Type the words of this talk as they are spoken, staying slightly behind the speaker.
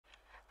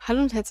Hallo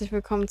und herzlich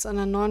willkommen zu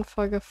einer neuen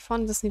Folge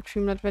von Disney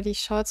Dreamlight Valley.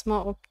 Ich schaue jetzt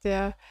mal, ob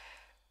der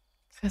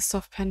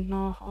Christoph pennt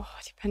noch. Oh,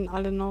 die pennen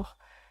alle noch.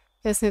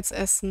 Wer ist denn jetzt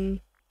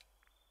essen?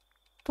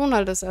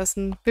 Donald ist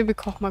essen. Baby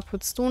kocht mal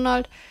kurz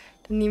Donald.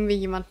 Dann nehmen wir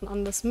jemanden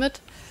anders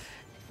mit.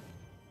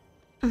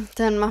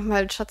 Dann machen wir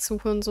halt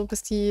Schatzsuche und so,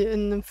 bis die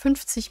in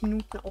 50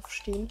 Minuten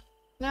aufstehen.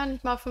 Ja,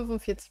 nicht mal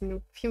 45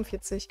 Minuten.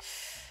 44.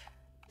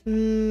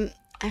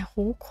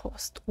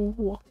 Rohkost.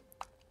 Oh.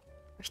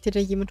 Möchte da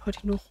jemand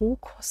heute nur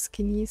Rohkost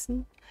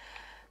genießen?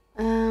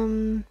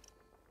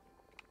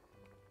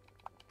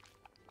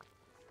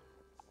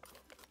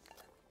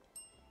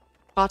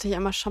 Brate ich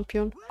einmal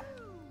Champignon.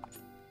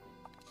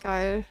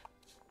 Geil.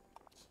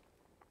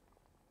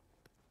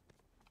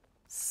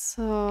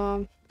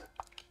 So.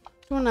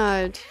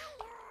 Donald.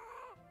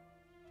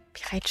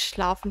 Bereits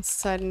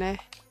Schlafenszeit, ne?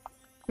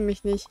 Für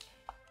mich nicht.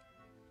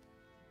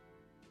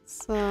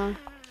 So.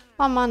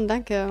 Oh Mann,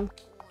 danke.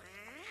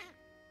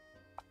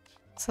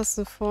 Was hast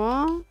du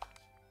vor?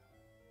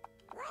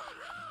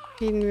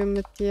 Reden wir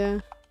mit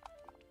dir.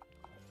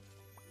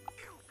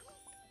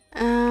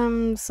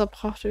 So,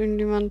 braucht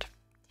irgendjemand.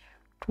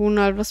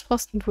 Donald, was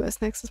brauchst denn du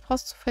als nächstes?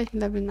 Brauchst du vielleicht ein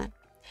Level? Nein.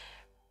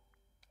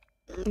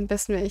 Am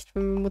besten wäre echt,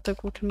 wenn wir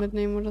Muttergute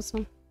mitnehmen oder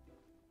so.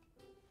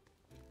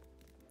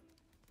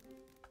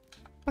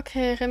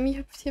 Okay, Remy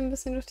hüpft hier ein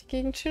bisschen durch die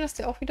Gegend. Schön, dass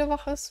der auch wieder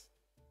wach ist.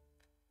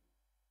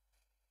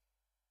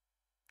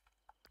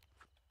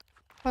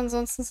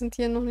 Ansonsten sind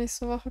die ja noch nicht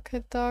so wach.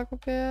 Okay,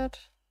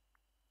 Dagobert.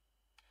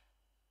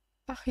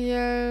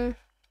 Ariel.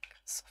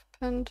 Christoph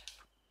pennt.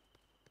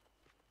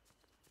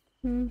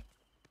 Wo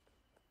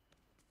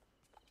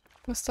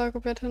ist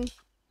Dagobert hin?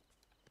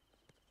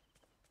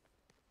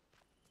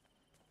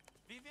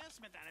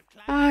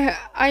 Ah,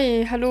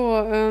 ei,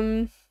 hallo,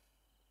 fangen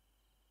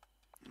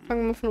wir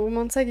mal von oben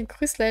an. Sei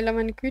gegrüßt, Leila,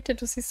 meine Güte,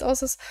 du siehst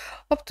aus, als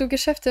ob du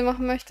Geschäfte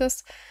machen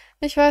möchtest.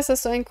 Ich weiß,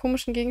 dass du einen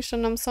komischen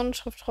Gegenstand namens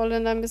Sonnenschriftrolle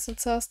in deinem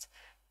Besitz hast.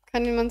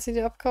 Kann jemand sie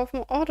dir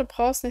abkaufen? Oh, du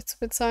brauchst nicht zu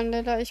bezahlen,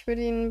 Leila. Ich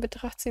würde ihn in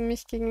Betracht ziehen,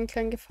 mich gegen einen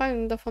kleinen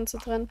Gefallen davon zu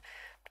trennen.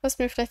 Du hast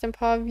mir vielleicht ein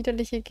paar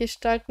widerliche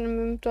Gestalten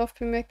im Dorf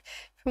bemerkt.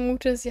 Ich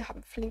vermute, sie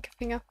haben flinke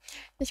Finger.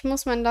 Ich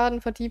muss meinen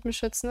Laden vor Dieben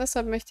schützen,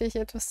 deshalb möchte ich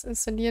etwas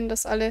installieren,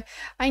 das alle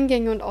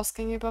Eingänge und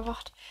Ausgänge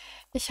überwacht.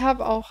 Ich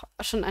habe auch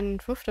schon einen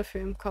Entwurf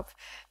dafür im Kopf.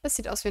 Das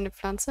sieht aus wie eine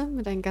Pflanze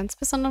mit einer ganz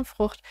besonderen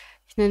Frucht.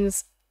 Ich nenne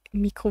es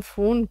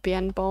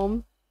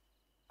Mikrofonbärenbaum.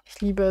 Ich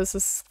liebe es,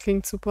 es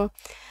klingt super.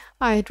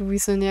 Ei, du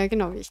Visionär,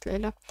 genau wie ich,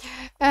 Leila.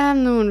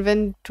 Nun,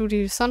 wenn du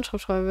die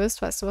Sonnenschrift treu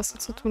bist, weißt du, was du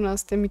zu tun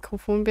hast. Der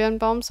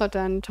Mikrofonbärenbaum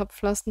sollte eine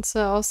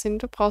Topfpflanze aussehen.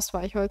 Du brauchst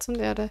Weichholz und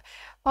Erde.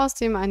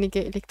 Außerdem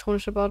einige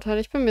elektronische Bauteile.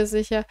 Ich bin mir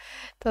sicher,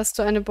 dass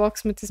du eine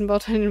Box mit diesen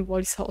Bauteilen in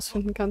Wallys Haus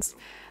finden kannst.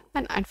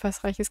 Ein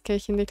einfallsreiches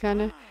Kerlchen, die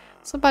Kleine.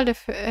 Sobald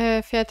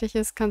er fertig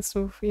ist, kannst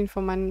du ihn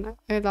vor meinen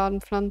Laden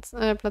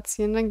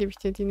platzieren. Dann gebe ich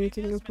dir die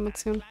nötigen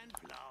Informationen.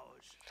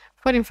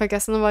 Vor dem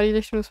Vergessen war die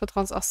Lichtung des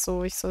Vertrauens. Ach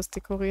so, ich soll es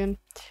dekorieren.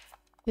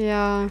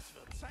 Ja.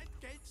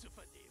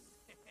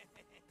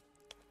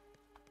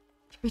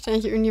 Ich möchte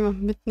eigentlich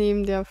irgendjemand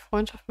mitnehmen, der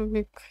Freundschaft mit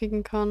mir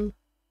kriegen kann.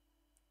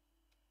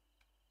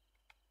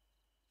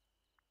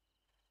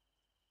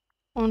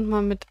 Und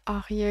mal mit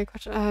Ariel.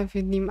 Quatsch,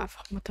 wir nehmen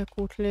einfach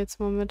Muttergutel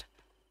jetzt mal mit.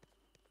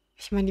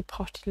 Ich meine, die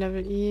braucht die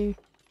Level E.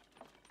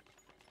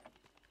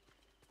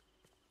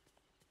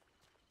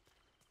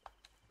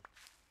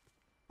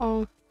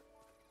 Oh.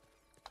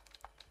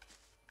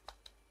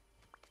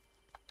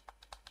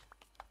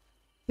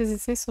 Hier sieht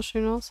es nicht so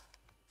schön aus.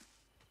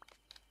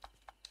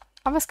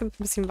 Aber es gibt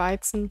ein bisschen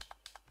Weizen.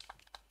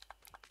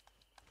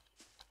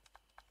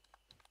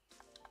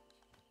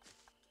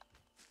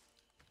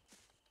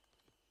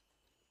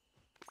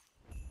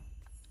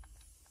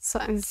 So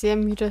ein sehr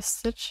müder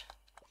Stitch.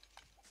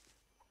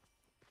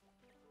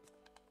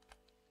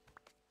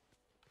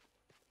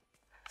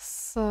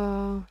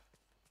 So.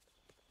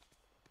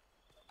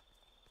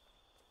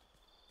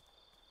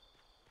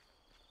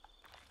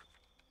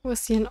 Wo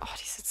ist die hin? Oh,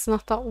 die sitzt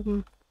noch da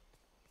oben.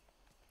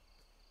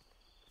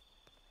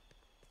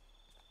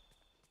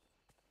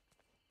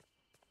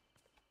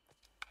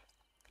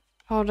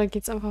 Oh, da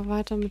geht's einfach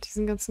weiter mit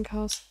diesem ganzen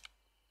Chaos.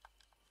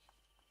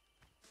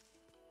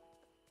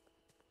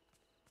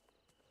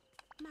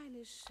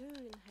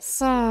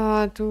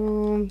 So,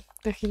 du.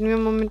 Da reden wir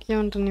mal mit ihr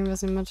und dann nehmen wir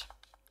sie mit.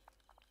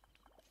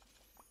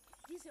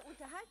 Diese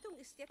Unterhaltung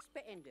ist jetzt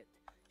beendet.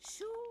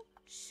 Schuh,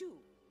 Schuh.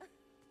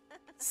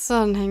 So,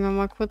 dann hängen wir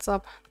mal kurz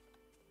ab.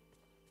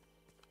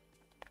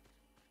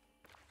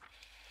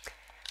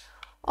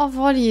 Oh,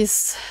 Wolli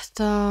ist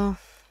da.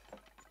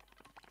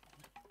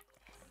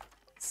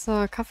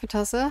 So,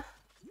 Kaffeetasse.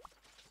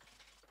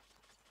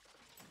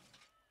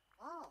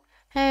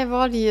 Hey,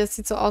 Wolli, es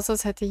sieht so aus,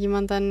 als hätte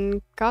jemand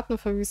deinen Garten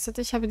verwüstet.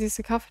 Ich habe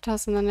diese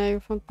Kaffeetasse in der Nähe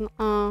gefunden.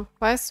 Ah,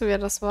 weißt du, wer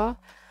das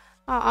war?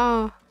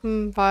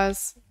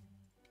 Weiß.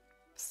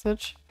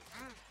 Stitch.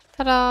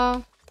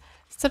 Tada!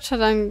 Stitch hat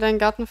deinen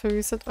Garten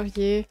verwüstet. Oh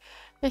je.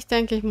 Ich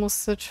denke, ich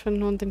muss Stitch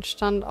finden und den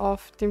Stand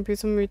auf dem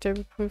Bösemeter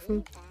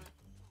überprüfen.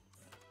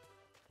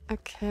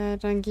 Okay,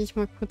 dann gehe ich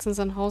mal kurz in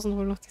sein Haus und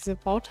hole noch diese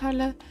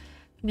Bauteile.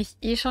 Wenn ich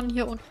eh schon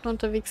hier unten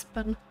unterwegs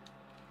bin.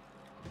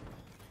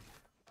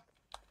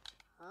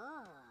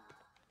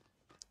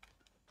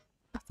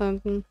 Ach, da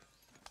hinten.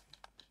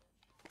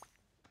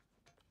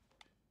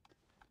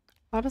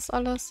 War das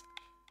alles?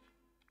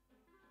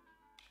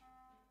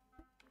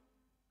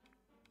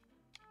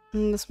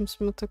 Das muss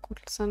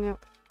Muttergutl sein, ja.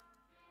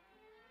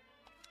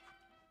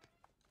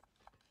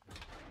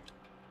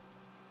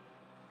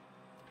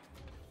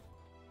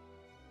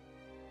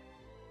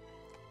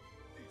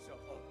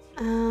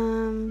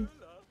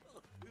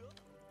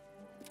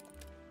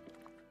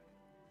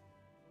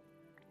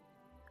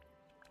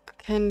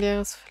 Okay, ein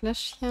leeres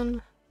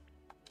Fläschchen.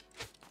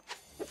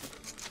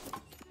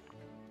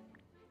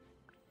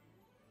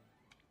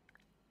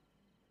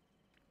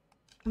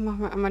 Dann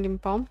machen wir einmal den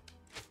Baum.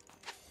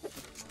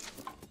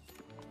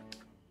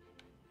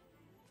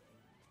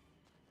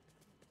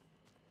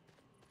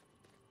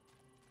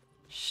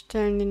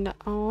 Stellen den da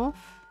auf.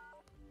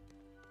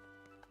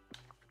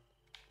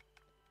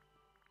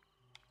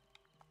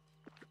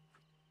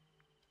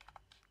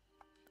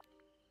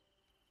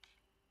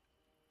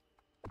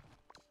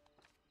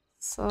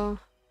 So.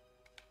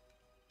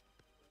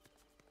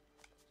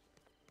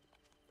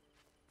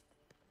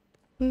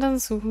 Und dann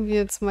suchen wir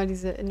jetzt mal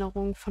diese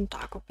Erinnerung von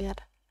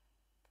Dagobert.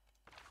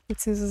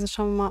 Beziehungsweise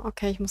schauen wir mal,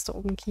 okay, ich muss da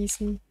oben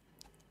gießen.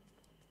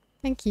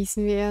 Dann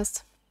gießen wir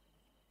erst.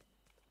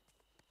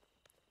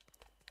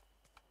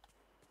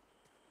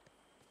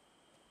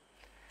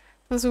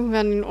 Dann suchen wir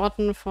an den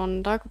Orten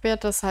von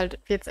Dagobert. Das ist halt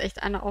jetzt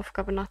echt eine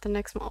Aufgabe nach der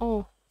nächsten.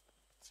 Oh,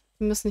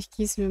 wir müssen nicht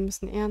gießen, wir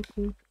müssen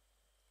ernten.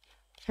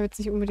 Ich habe jetzt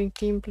nicht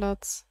unbedingt den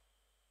Platz.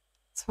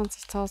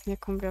 20.000, hier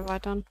kommen wir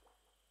weiter.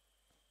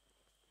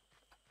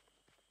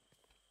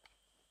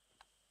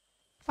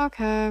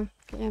 Okay,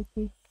 wir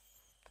ernten.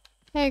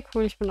 Hey,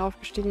 cool, ich bin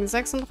aufgestiegen.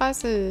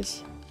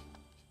 36.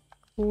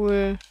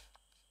 Cool.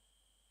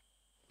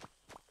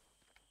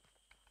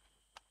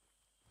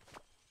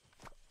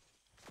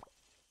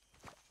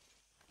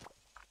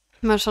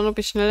 Mal schauen, ob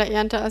ich schneller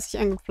ernte, als ich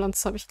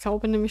angepflanzt habe. Ich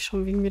glaube nämlich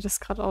schon, wie mir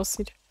das gerade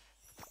aussieht.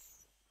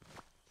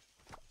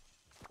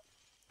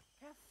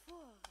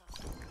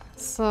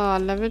 So,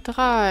 Level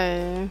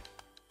 3.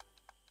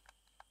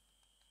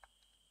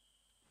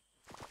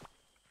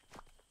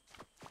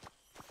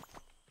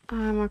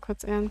 Einmal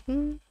kurz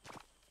ernten.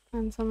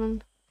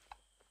 Einsammeln.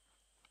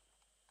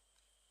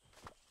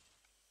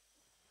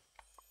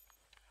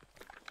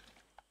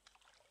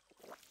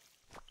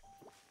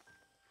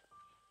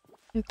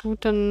 Ja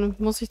gut, dann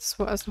muss ich das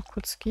wohl erst noch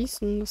kurz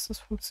gießen, dass das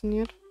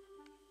funktioniert.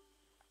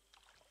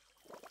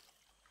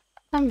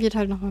 Dann wird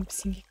halt noch mal ein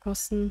bisschen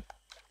gegossen.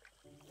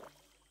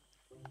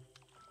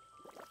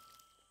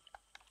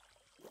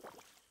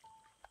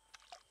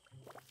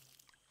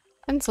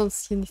 Wenn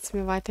sonst hier nichts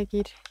mehr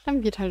weitergeht,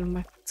 dann wird halt noch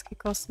mal kurz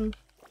gegossen.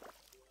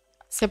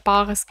 Ist ja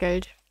bares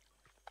Geld.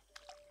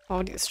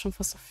 Wow, die ist schon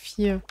fast auf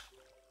 4.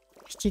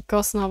 Ich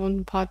gegossen habe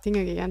und ein paar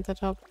Dinge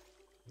geerntet habe.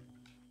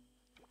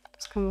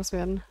 Das kann was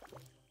werden.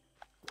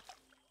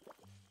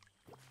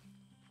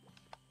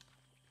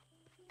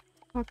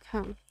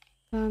 Okay,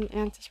 dann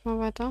ernte ich mal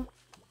weiter.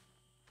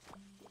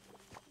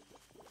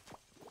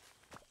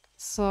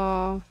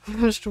 So,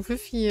 Stufe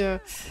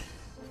 4.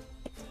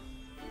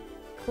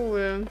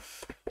 Cool.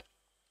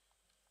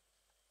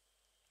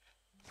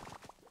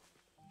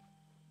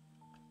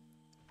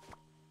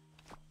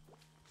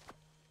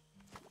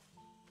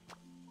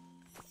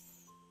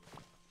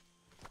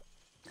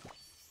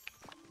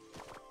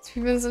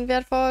 Zwiebeln sind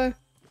wertvoll.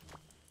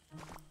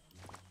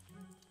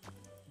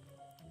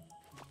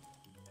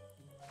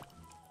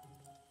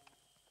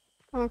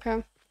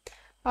 Okay.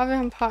 Aber wir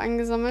haben ein paar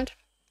eingesammelt.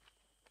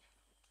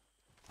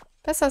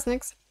 Besser als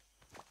nichts.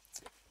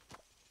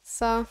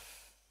 So.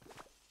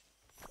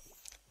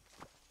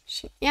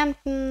 Schön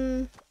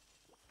ernten.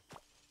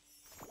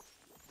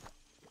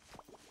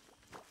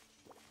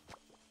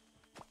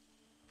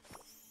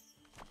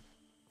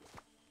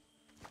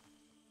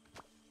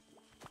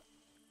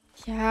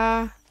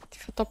 Ja, die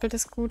verdoppelt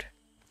ist gut.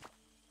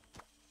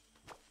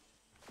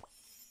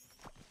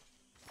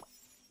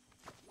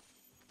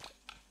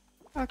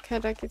 Okay,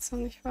 da geht's noch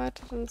nicht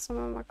weiter. Dann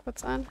sammeln wir mal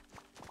kurz ein.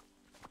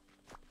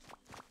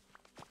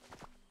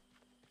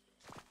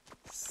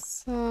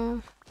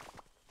 So.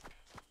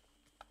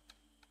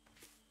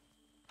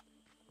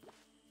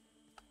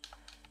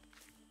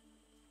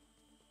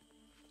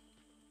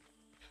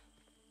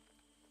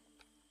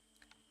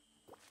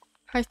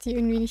 Habe ich die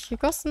irgendwie nicht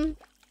gegossen?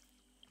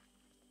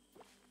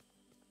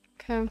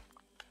 Okay.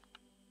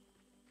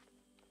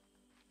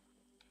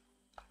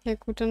 Ja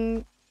gut,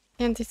 dann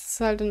ernte ich das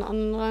halt in einer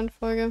anderen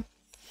Reihenfolge.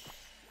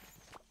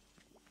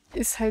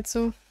 Ist halt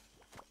so.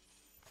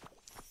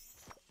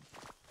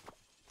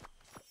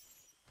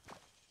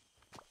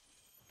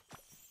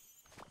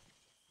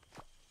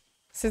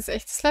 Das ist jetzt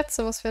echt das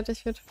Letzte, was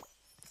fertig wird.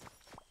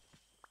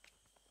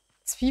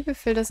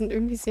 Zwiebelfelder sind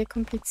irgendwie sehr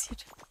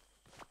kompliziert.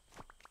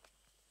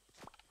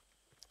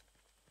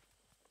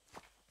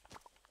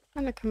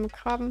 Ah, da können wir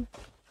graben.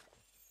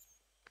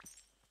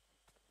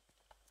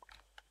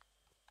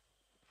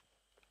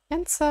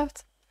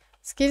 Ernsthaft?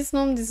 Es geht jetzt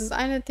nur um dieses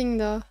eine Ding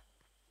da.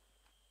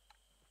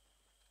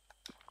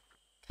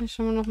 Kann ich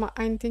schon mal noch mal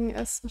ein Ding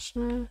essen,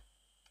 schnell?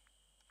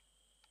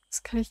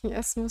 Das kann ich nicht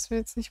essen, was wir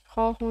jetzt nicht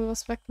brauchen und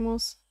was weg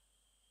muss.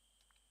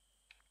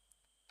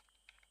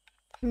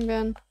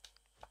 Himbeeren.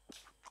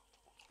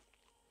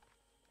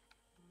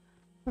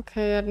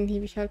 Okay, ja, dann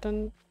hebe ich halt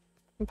dann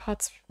ein paar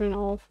Zwiebeln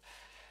auf.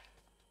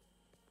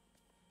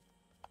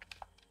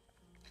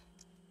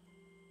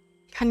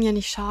 Kann ja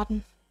nicht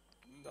schaden.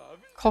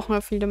 Kochen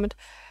wir viel damit.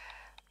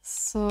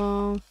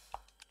 So.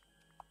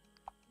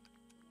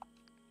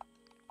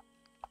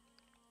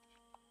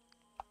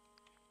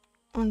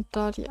 Und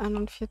da die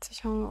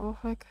 41 hauen wir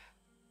auch weg.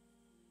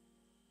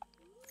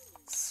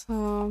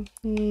 So.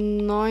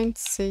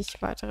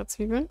 90 weitere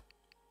Zwiebeln.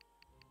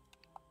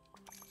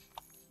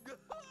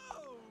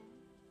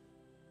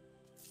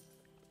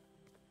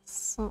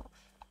 So.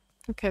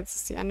 Okay, jetzt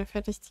ist die eine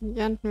fertig. Die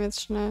ernten wir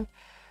jetzt schnell.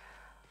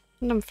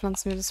 Und dann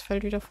pflanzen wir das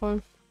Feld wieder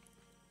voll.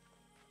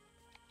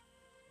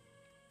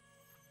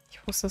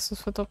 Ich wusste, dass du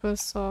es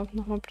verdoppelst. So,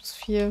 nochmal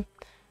 +4.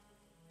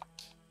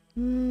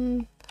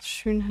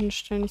 Schön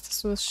hinstellen, nicht,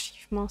 dass du das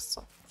schief machst.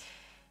 So.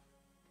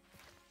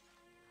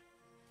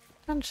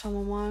 Dann schauen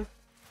wir mal.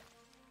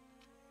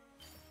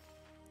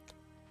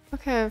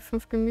 Okay,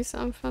 5 Gemüse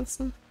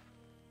anpflanzen.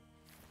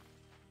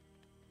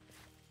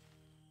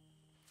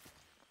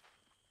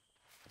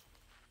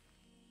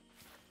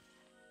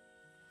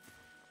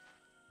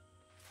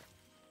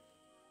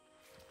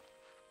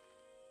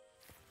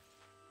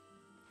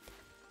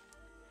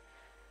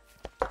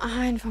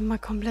 Einfach mal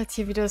komplett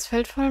hier wieder das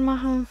Feld voll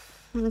machen.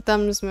 Und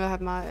dann müssen wir halt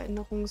mal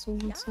Erinnerungen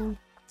suchen und so.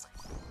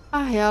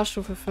 Ach ja,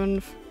 Stufe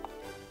 5.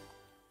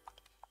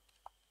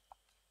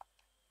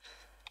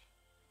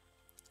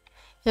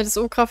 Ja, das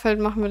Okrafeld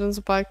machen wir dann,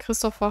 sobald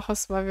Christoph wach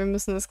ist, weil wir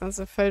müssen das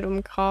ganze Feld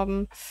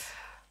umgraben.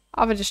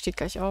 Aber der steht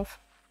gleich auf.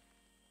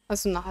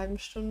 Also in einer halben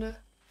Stunde.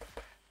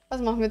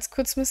 Also machen wir jetzt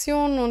kurz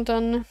Missionen und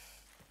dann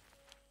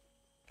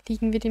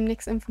legen wir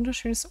demnächst ein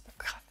wunderschönes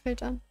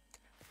Okrafeld an.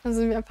 Dann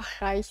sind wir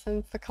einfach reich.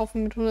 Dann verkaufen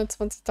wir mit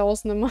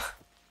 120.000 immer.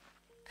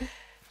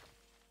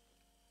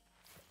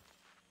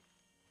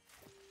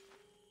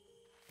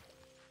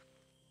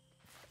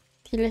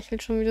 Die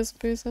lächelt schon wieder so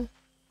böse.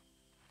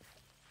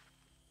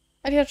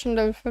 Ah, die hat schon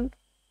Level 5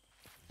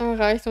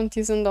 erreicht und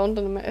die sind da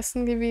unten immer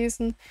essen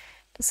gewesen.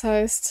 Das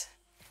heißt,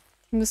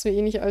 die müssen wir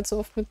eh nicht allzu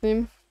oft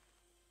mitnehmen.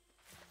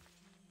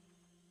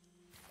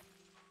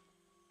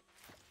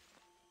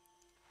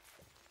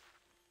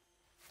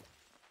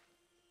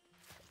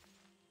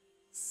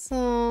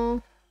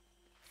 So.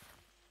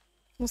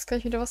 Muss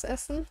gleich wieder was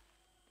essen.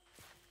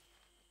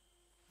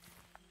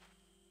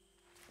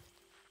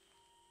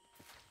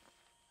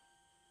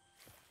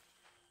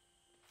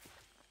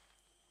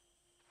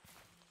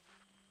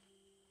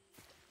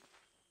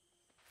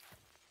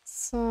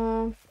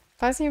 So.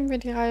 Weiß nicht, ob wir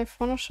die Reihe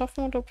vorne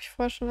schaffen oder ob ich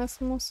vorher schon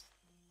essen muss.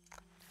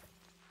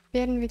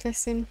 Werden wir gleich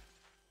sehen.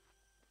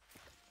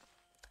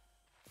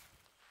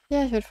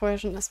 Ja, ich werde vorher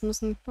schon essen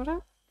müssen,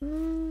 oder?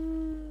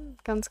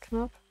 Ganz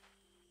knapp.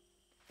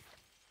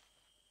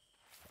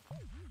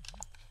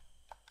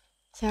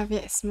 Ja,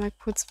 wir essen mal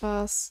kurz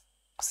was.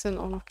 Muss dann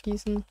auch noch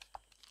gießen.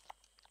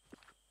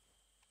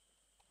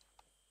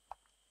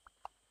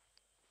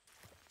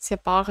 Ist ja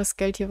bares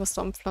Geld hier, was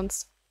du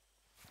anpflanzt.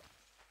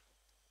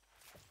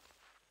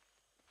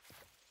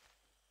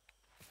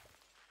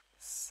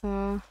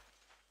 So.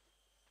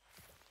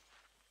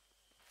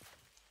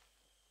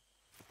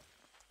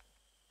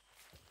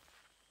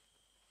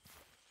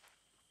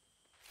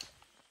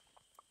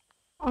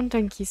 Und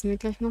dann gießen wir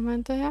gleich nochmal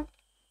hinterher.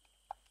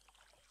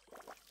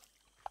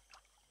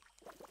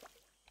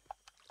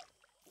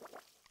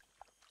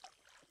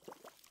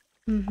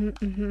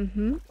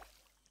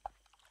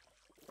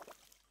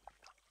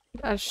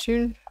 Wird alles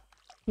schön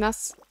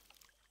nass.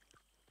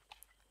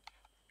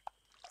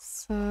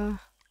 So.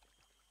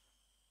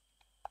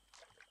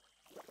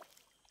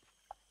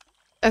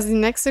 Also die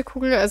nächste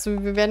Kugel,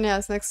 also wir werden ja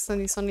als nächstes dann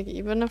die sonnige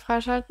Ebene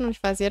freischalten. Und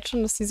ich weiß jetzt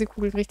schon, dass diese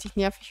Kugel richtig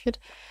nervig wird.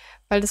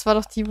 Weil das war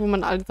doch die, wo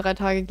man alle 3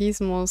 Tage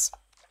gießen muss.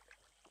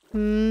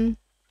 Kann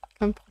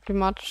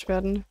problematisch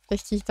werden.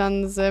 Vielleicht gehe ich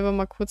dann selber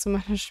mal kurz in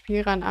mein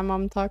Spiel rein, einmal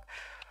am Tag,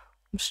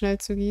 um schnell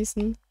zu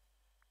gießen.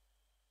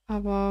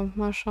 Aber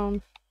mal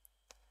schauen.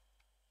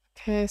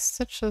 Okay,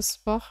 Stitch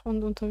ist wach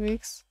und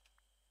unterwegs.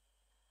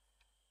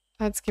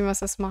 Jetzt gehen wir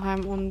jetzt erstmal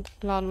heim und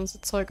laden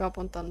unser Zeug ab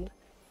und dann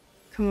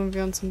kümmern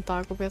wir uns um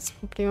Dagoberts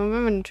Probleme. Und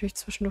wenn wir natürlich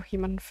zwischendurch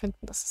jemanden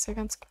finden, das ist ja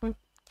ganz cool.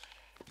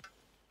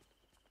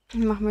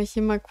 Dann machen wir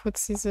hier mal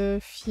kurz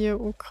diese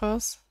 4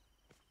 Okras.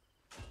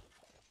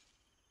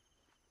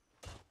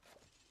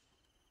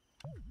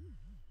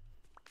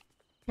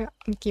 Ja,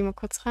 und gehen wir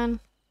kurz rein.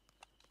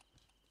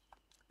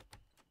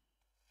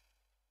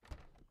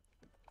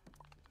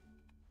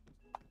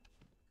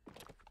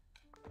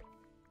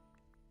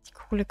 Die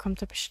Kohle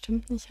kommt da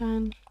bestimmt nicht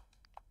rein.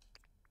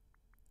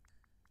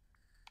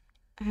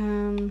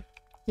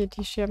 Hier,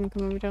 die Scherben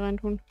können wir wieder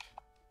reintun.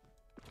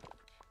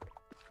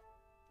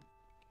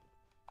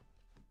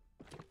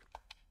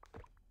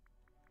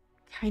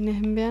 Keine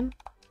Himbeeren.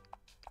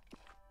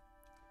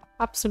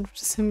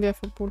 absolutes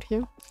Himbeerverbot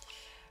hier.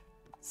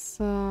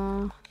 So.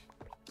 Ja,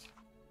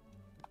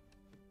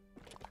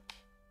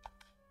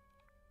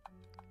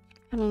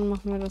 dann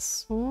machen wir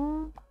das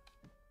so.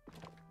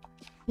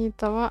 Die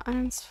Dauer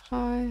 1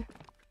 frei.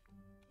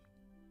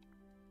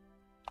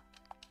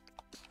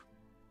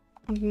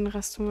 Und den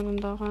Rest tun wir dann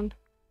daran.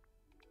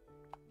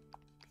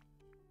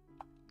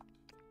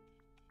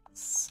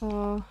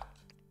 So.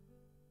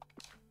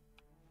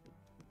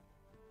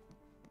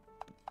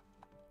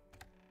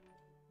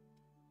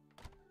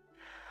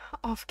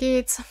 Auf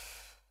geht's.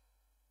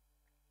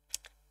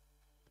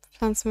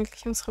 Pflanzen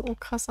wirklich unsere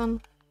Okras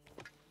an.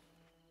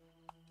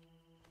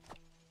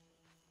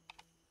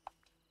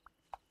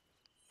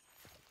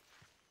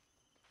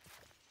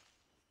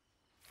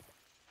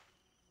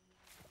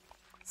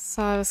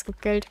 So, es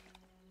gibt Geld.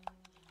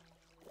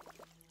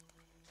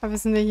 Aber wir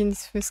sind ja hier nicht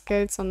fürs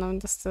Geld, sondern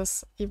dass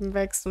das eben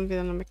wächst und wir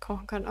dann damit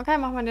kochen können. Okay,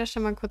 machen wir an der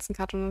Stelle mal einen kurzen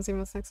Cut und dann sehen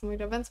wir uns nächstes Mal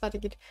wieder, wenn es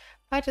weitergeht.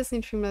 Weiter ist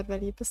in Dreamlight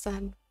Valley. Bis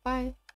dahin. Bye.